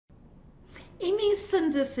Amy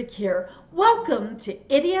Sindicic here. Welcome to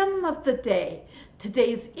Idiom of the Day.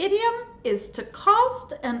 Today's idiom is to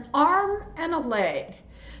cost an arm and a leg.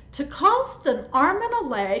 To cost an arm and a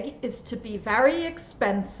leg is to be very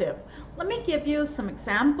expensive. Let me give you some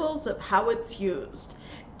examples of how it's used.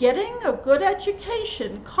 Getting a good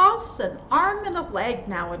education costs an arm and a leg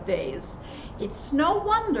nowadays. It's no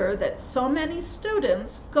wonder that so many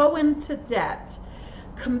students go into debt.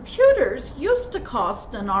 Computers used to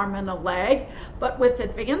cost an arm and a leg, but with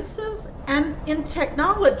advances in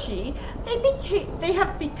technology, they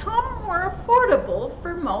have become more affordable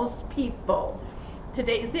for most people.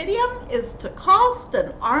 Today's idiom is to cost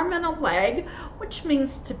an arm and a leg, which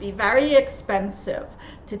means to be very expensive.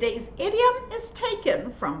 Today's idiom is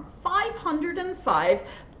taken from 505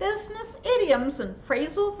 Business Idioms and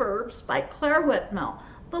Phrasal Verbs by Clare Whitmell.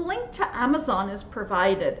 The link to Amazon is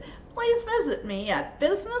provided. Please visit me at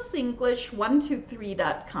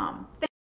businessenglish123.com.